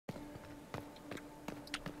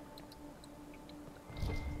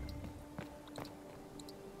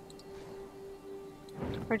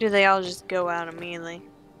Or do they all just go out immediately?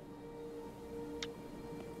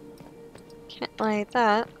 Can't like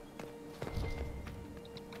that.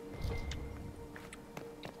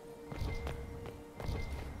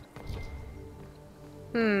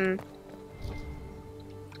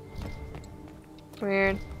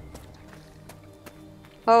 Weird.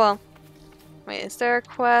 Oh well. Wait, is there a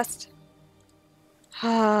quest?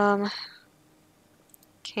 Camp,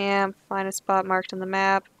 find a spot marked on the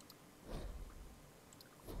map.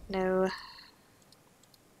 No.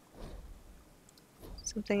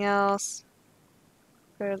 Something else.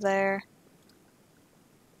 Go there.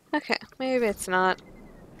 Okay, maybe it's not.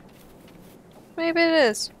 Maybe it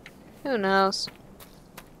is. Who knows?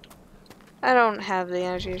 I don't have the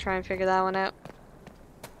energy to try and figure that one out.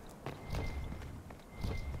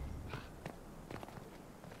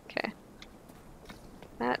 Okay.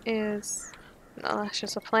 That is... No, that's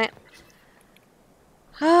just a plant.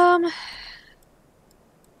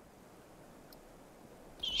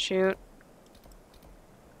 Shoot.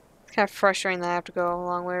 It's kind of frustrating that I have to go a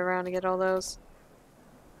long way around to get all those.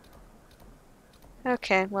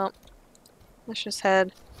 Okay, well, let's just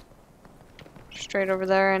head straight over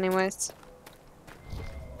there anyways.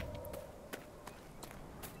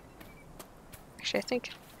 Actually, I think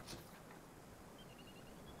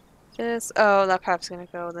this... Oh, that path's gonna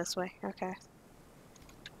go this way. Okay.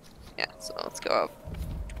 Yeah, so let's go up.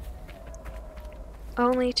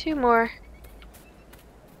 Only two more.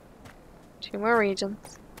 Two more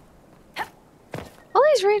regions. All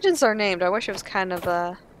these regions are named. I wish it was kind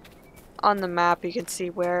of on the map you could see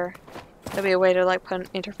where there'd be a way to like put an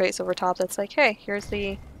interface over top that's like, hey, here's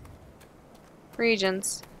the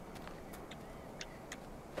regions.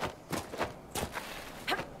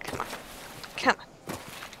 Come on. Come on.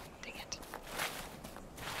 Dang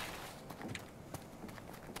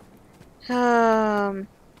it.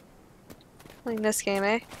 Playing this game,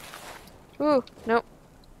 eh? Ooh, nope.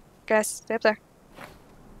 Guys, stay up there.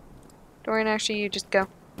 Dorian, actually, you just go.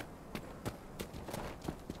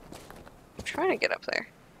 I'm trying to get up there.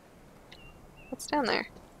 What's down there?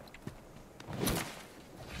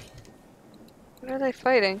 What are they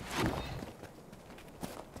fighting?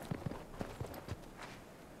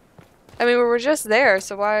 I mean, we were just there,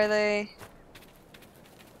 so why are they...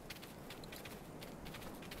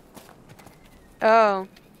 Oh.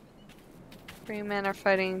 Three men are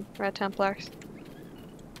fighting Red Templars.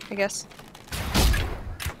 I guess.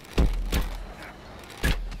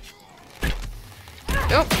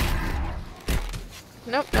 Nope.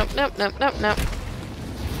 Nope, nope, nope, nope, nope, nope.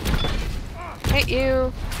 Hate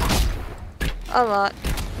you a lot.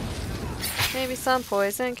 Maybe some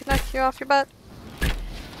poison can knock you off your butt.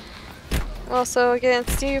 Also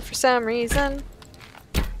against you for some reason.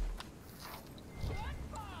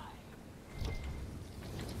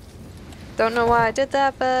 Don't know why I did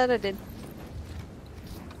that, but I did.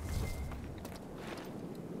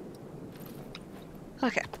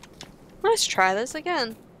 Okay. Let's try this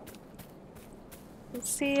again. Let's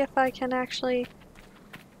see if I can actually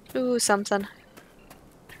do something.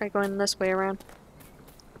 Try going this way around.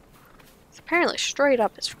 It's apparently straight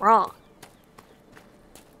up is wrong.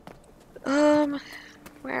 Where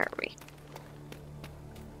are we?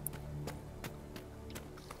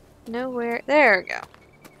 Nowhere. There we go.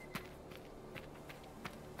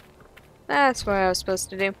 That's what I was supposed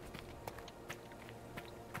to do.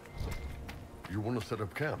 You want to set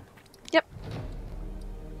up camp? Yep.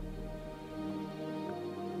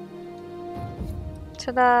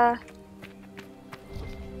 Ta-da!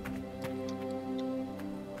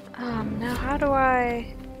 Now how do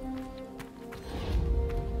I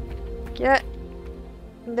get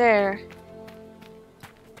there?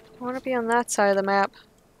 I want to be on that side of the map.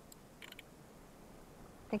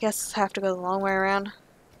 I guess I have to go the long way around.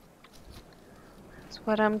 That's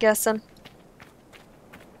what I'm guessing.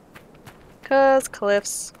 'Cause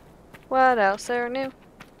cliffs. What else are new?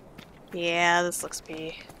 Yeah, this looks to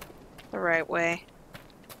be the right way.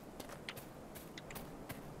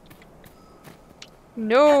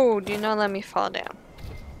 No, do not let me fall down.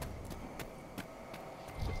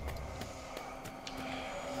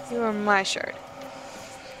 You are my shard.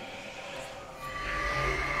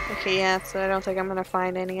 Okay, yeah, so I don't think I'm gonna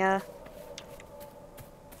find any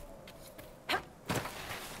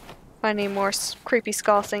more creepy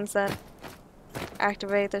skull things that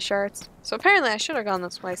activate the shards. So apparently I should have gone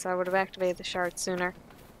this way, so I would have activated the shards sooner.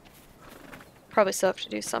 Probably still have to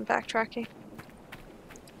do some backtracking.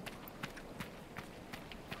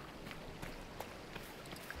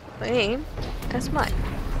 Aim as mine.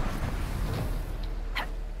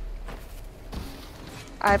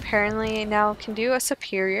 I apparently now can do a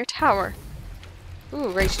superior tower. Ooh,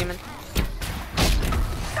 rage demon.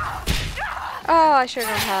 Oh, I sure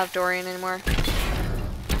don't have Dorian anymore.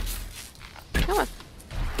 Come on.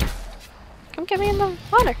 Come get me in the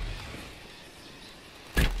water.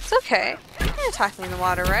 It's okay. You can't attack me in the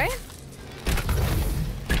water, right?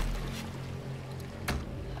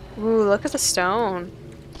 Ooh, look at the stone.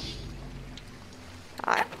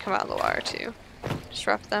 I can come out of the water too.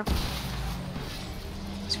 Disrupt them.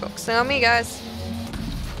 Just focusing on me, guys.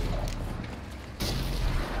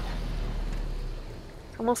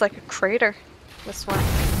 Almost like a crater, this one.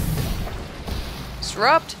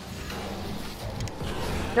 Disrupt!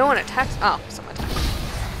 No one attacks. Oh, someone attacked.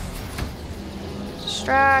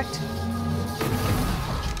 Distract.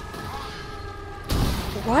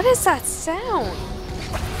 What is that sound?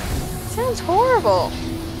 It sounds horrible.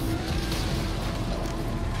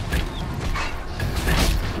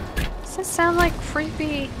 Does that sound like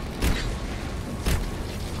creepy?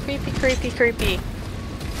 Creepy.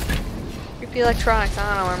 Creepy electronics. I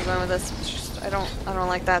don't know where I'm going with this. It's just, I don't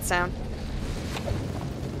like that sound.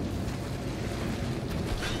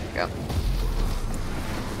 Go.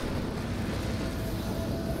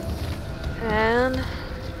 And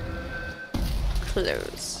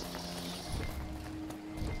close.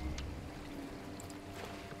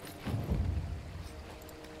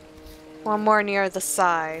 One more near the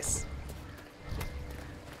size.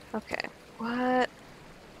 Okay, what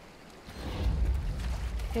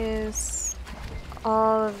is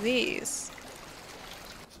all of these?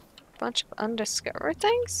 Bunch of undiscovered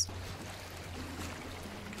things?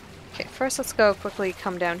 Okay, first let's go quickly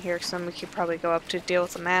come down here, because then we could probably go up to deal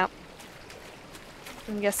with the map.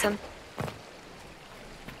 I'm guessing.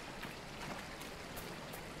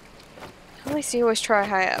 At least you always try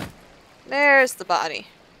high up. There's the body.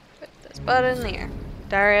 Put this button there.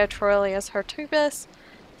 Daria Troilius Hertubis.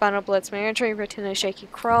 Final Blitz Entry, Retina Shaky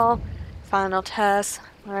Crawl. Final test.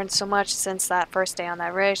 Learned so much since that first day on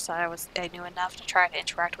that ridge that I knew enough to try to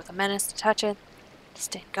interact with a menace to touch it. This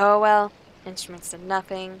didn't go well. Instruments did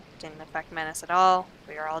nothing. Didn't affect menace at all.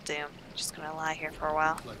 We are all doomed. Just gonna lie here for a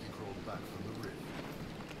while. Like you crawled back from the rift.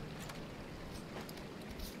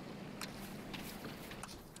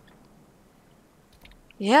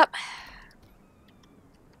 Yep.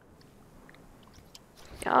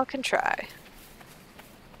 Y'all can try.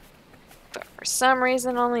 But for some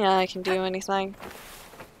reason, only I can do anything.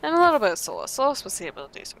 And a little bit of Solus. Solus was able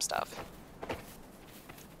to do some stuff.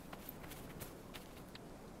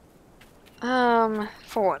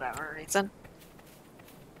 For whatever reason.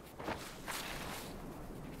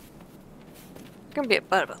 You're gonna be a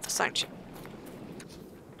butt about this, aren't you?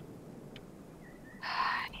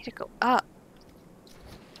 I need to go up.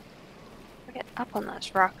 Get up on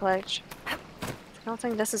this rock ledge. I don't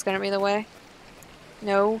think this is gonna be the way.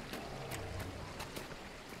 No.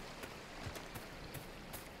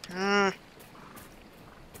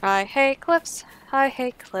 I hate cliffs. I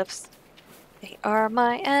hate cliffs. They are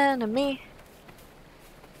my enemy.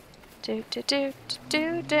 Do.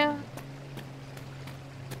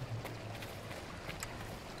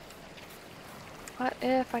 What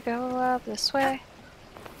if I go up this way?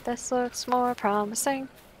 This looks more promising.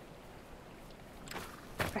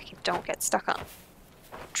 If I don't get stuck on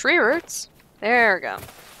tree roots. There we go.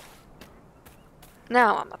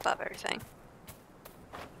 Now I'm above everything.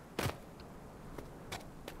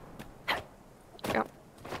 Go.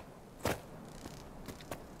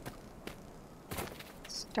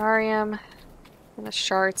 Starium in a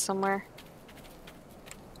shard somewhere.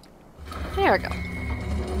 There we go.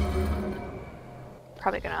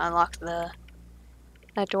 Probably gonna unlock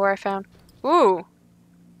that door I found. Ooh!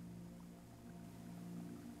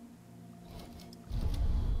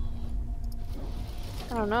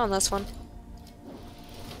 I don't know on this one.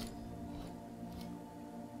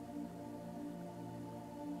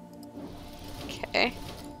 Okay.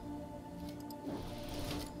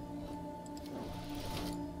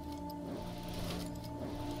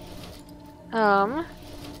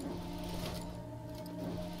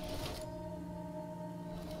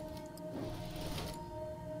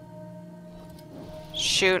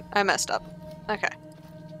 Shoot, I messed up. Okay.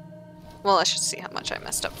 Well, I should see how much I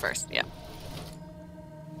messed up first. Yeah.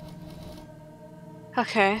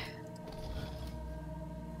 Okay.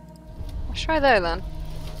 Let's try there then.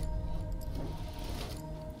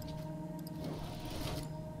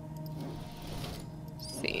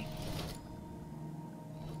 Let's see.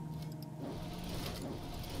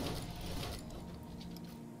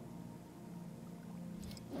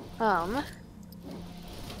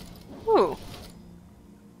 Ooh.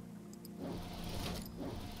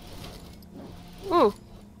 Ooh.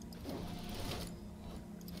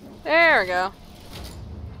 There we go.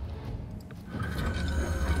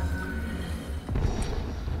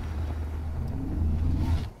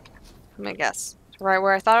 Let me guess. Right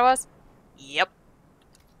where I thought it was? Yep.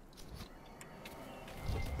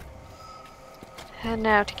 And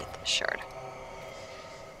now to get this shard.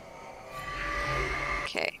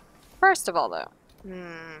 Okay. First of all, though.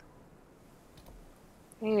 I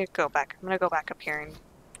need to go back. I'm gonna go back up here and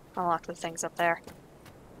unlock the things up there.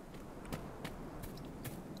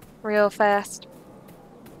 Real fast.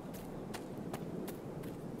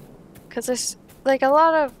 Because there's, like, a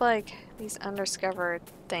lot of, like, these undiscovered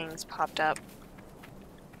things popped up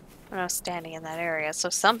when I was standing in that area, so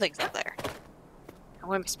something's up there. I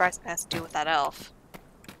wouldn't be surprised if it has to do with that elf.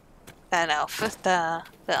 That elf. The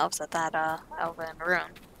elves at that, elven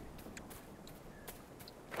room.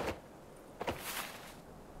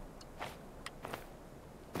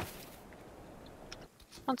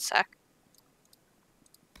 One sec.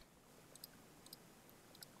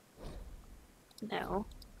 No.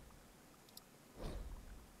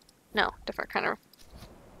 No, different kind of...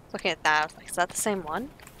 Looking at that, I was like, is that the same one?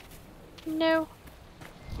 No.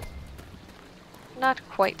 Not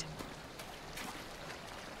quite.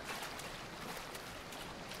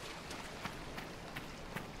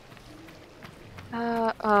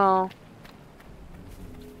 Oh.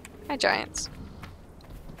 Hi, giants.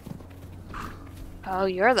 Oh,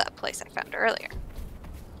 you're that place I found earlier.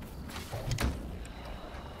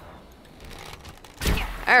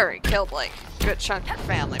 I already killed, like, a good chunk of your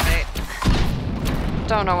family, mate.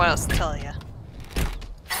 Don't know what else to tell you.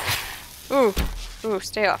 Ooh. Ooh,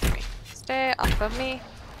 stay off of me. Stay off of me.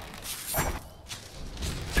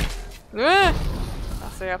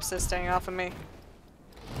 That's the opposite, staying off of me.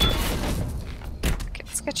 Okay,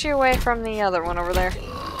 let's get you away from the other one over there.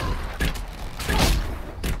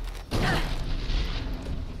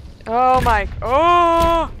 Oh my...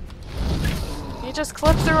 Oh! He just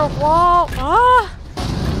clipped through a wall! Ah!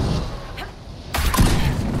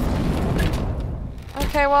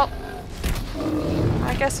 Okay, well...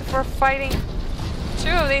 I guess if we're fighting two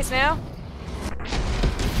of these now...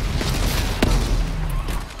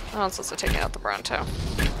 Oh, I'm supposed to take out the Bronto.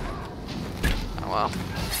 Oh well.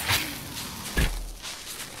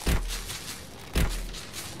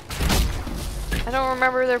 I don't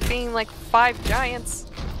remember there being like 5 giants.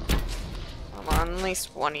 Come on, at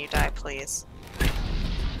least one of you die, please.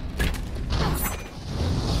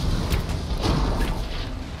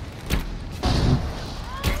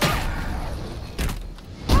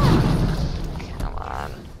 Come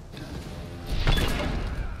on.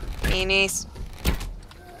 Meanies.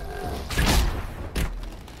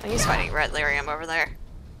 Oh, he's fighting Red Lyrium over there.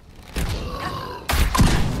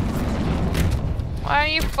 Why are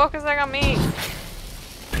you focusing on me?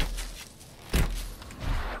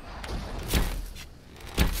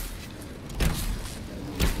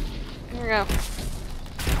 Here we go.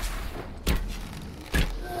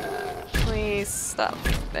 Please stop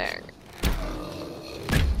there.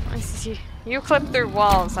 You clip through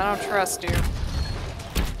walls. I don't trust you.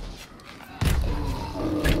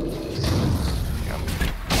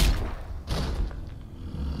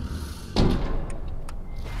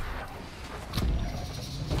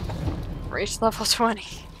 Reach level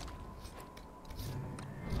 20.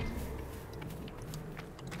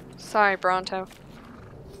 Sorry, Bronto.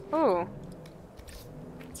 Ooh.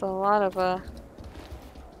 It's a lot of,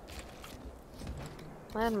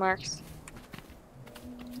 landmarks.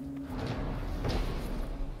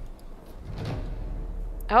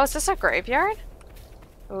 Oh, is this a graveyard?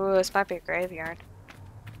 Ooh, this might be a graveyard.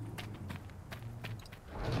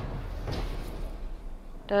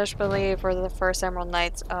 Does believe we're the first Emerald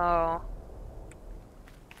Knights. Oh.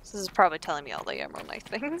 This is probably telling me all the Emerald Knight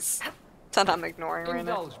things that I'm ignoring right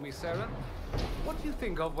now. Indulge me, Sarah. What do you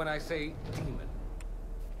think of when I say demon?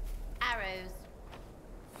 Arrows.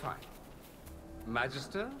 Fine.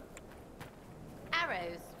 Magister?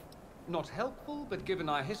 Arrows. Not helpful, but given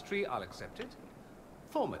our history, I'll accept it.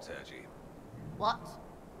 Thaumaturgy. What?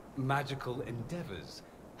 Magical endeavors.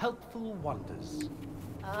 Helpful wonders.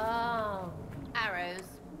 Oh.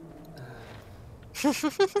 Arrows.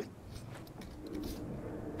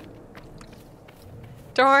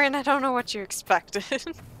 Dorian, I don't know what you expected.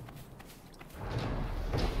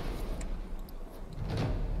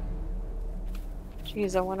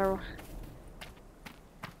 Jeez, I wonder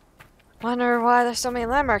why there's so many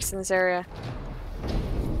landmarks in this area.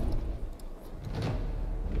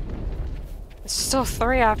 There's still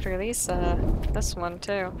 3 after these, this one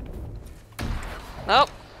too. Nope.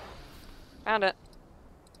 Found it.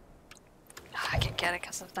 Oh, I can't get it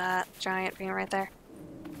because of that giant being right there.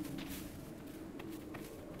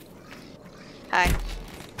 Hi.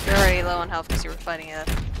 You're already low on health because you were fighting it.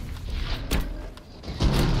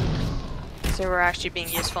 So you were actually being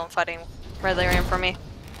useful in fighting Red Lyrium for me.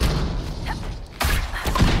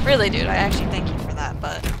 Really, dude, I actually thank you for that,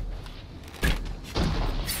 but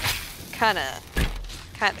kinda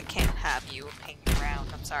can't have you hanging around.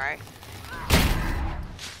 I'm sorry.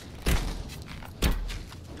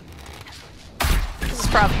 This is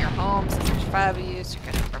probably your home, since there's 5 of you, so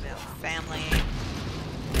you're gonna probably have a family.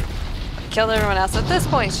 Killed everyone else. At this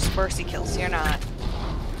point, it's just mercy kills. You're not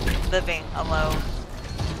living alone.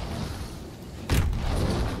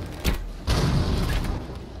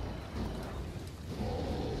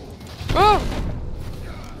 Oh!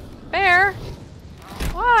 Bear!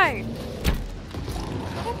 Why?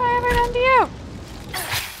 What have I ever done to you?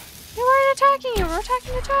 We weren't attacking you, we're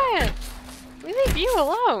attacking the giant! We leave you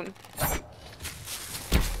alone!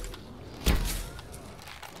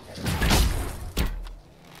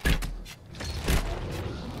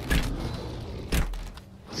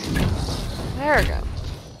 There we go.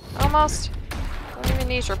 Almost. Don't even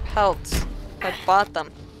need your pelts. I bought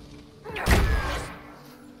them.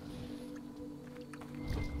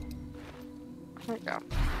 There we go.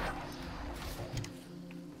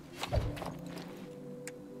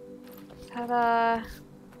 Ta-da!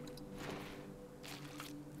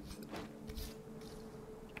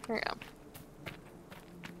 There we go.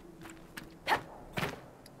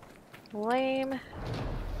 Lame.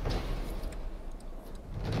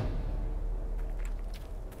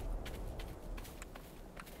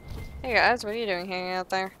 Hey guys, what are you doing hanging out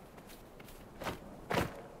there?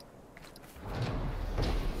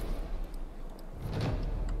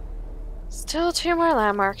 Still 2 more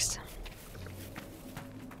landmarks.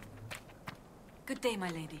 Good day, my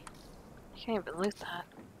lady. I can't even loot that.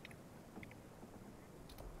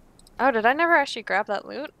 Oh, did I never actually grab that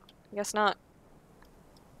loot? I guess not.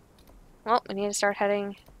 Well, we need to start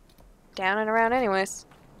heading down and around anyways.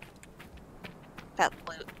 That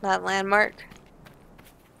loot, that landmark.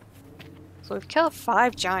 So we've killed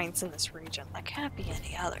 5 giants in this region. There can't be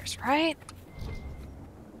any others, right?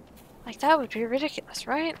 Like, that would be ridiculous,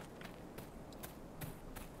 right?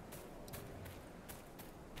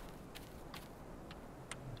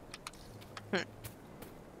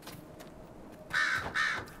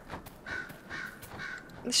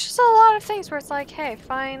 It's just a lot of things where it's like, hey,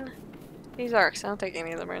 find these arcs. I don't think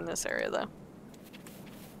any of them are in this area, though.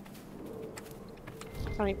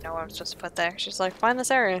 I don't even know what I'm supposed to put there. She's like, find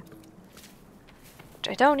this area. Which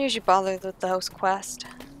I don't usually bother with those quests.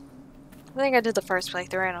 I think I did the first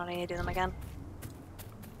playthrough. I don't need to do them again.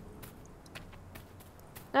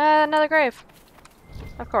 Another grave.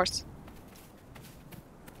 Of course.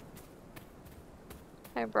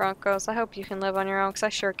 Hey, Broncos. I hope you can live on your own, because I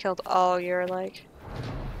sure killed all your, like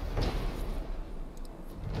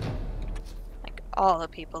all the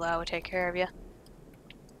people that would take care of you.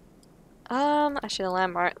 Actually the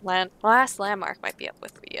last landmark might be up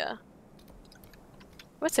with the, I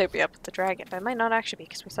would say it'd be up with the dragon, but it might not actually be,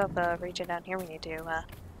 because we still have the region down here we need to,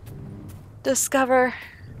 discover.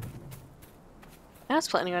 I was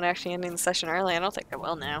planning on actually ending the session early. I don't think I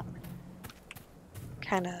will now.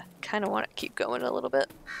 Kinda want to keep going a little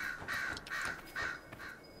bit.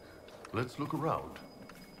 Let's look around.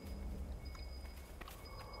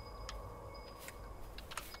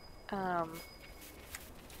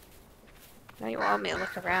 Now you want me to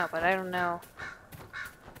look around, but I don't know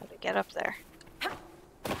how to get up there.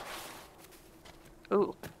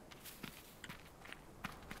 Ooh.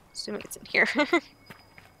 Assuming it's in here.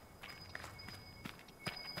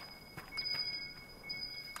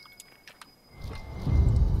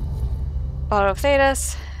 Auto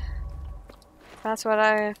Thetis. That's what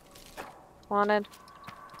I wanted.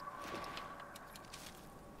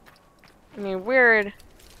 I mean, weird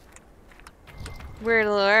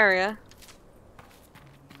little area.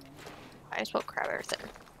 Might as well grab everything.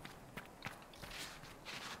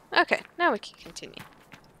 Okay, now we can continue.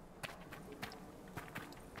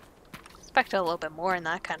 Expect a little bit more in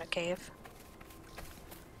that kind of cave.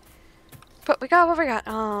 But we got what we got.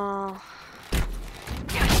 Oh.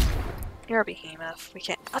 You're a behemoth. We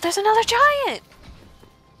can't. Oh, there's another giant!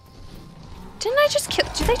 Didn't I just kill?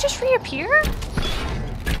 Did they just reappear?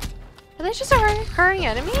 Are they just a recurring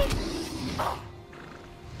enemy? Or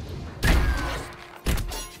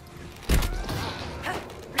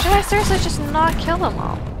did I seriously just not kill them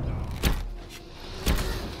all?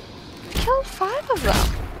 I killed 5 of them.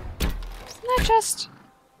 Isn't that just...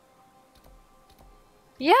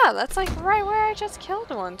 Yeah, that's like right where I just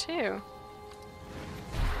killed one too.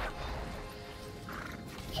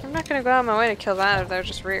 I'm not gonna go out of my way to kill that if they're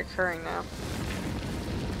just reoccurring now.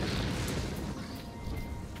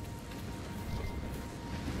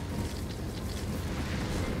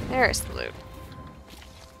 There's the loot.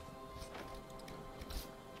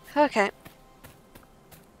 Okay.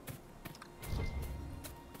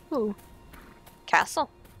 Ooh. Castle.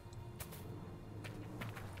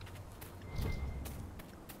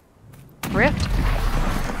 Rift.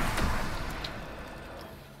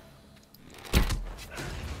 Oh,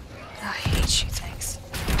 I hate you things.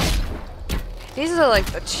 These are like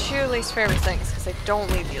the two least favorite things because they don't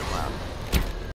leave you alone.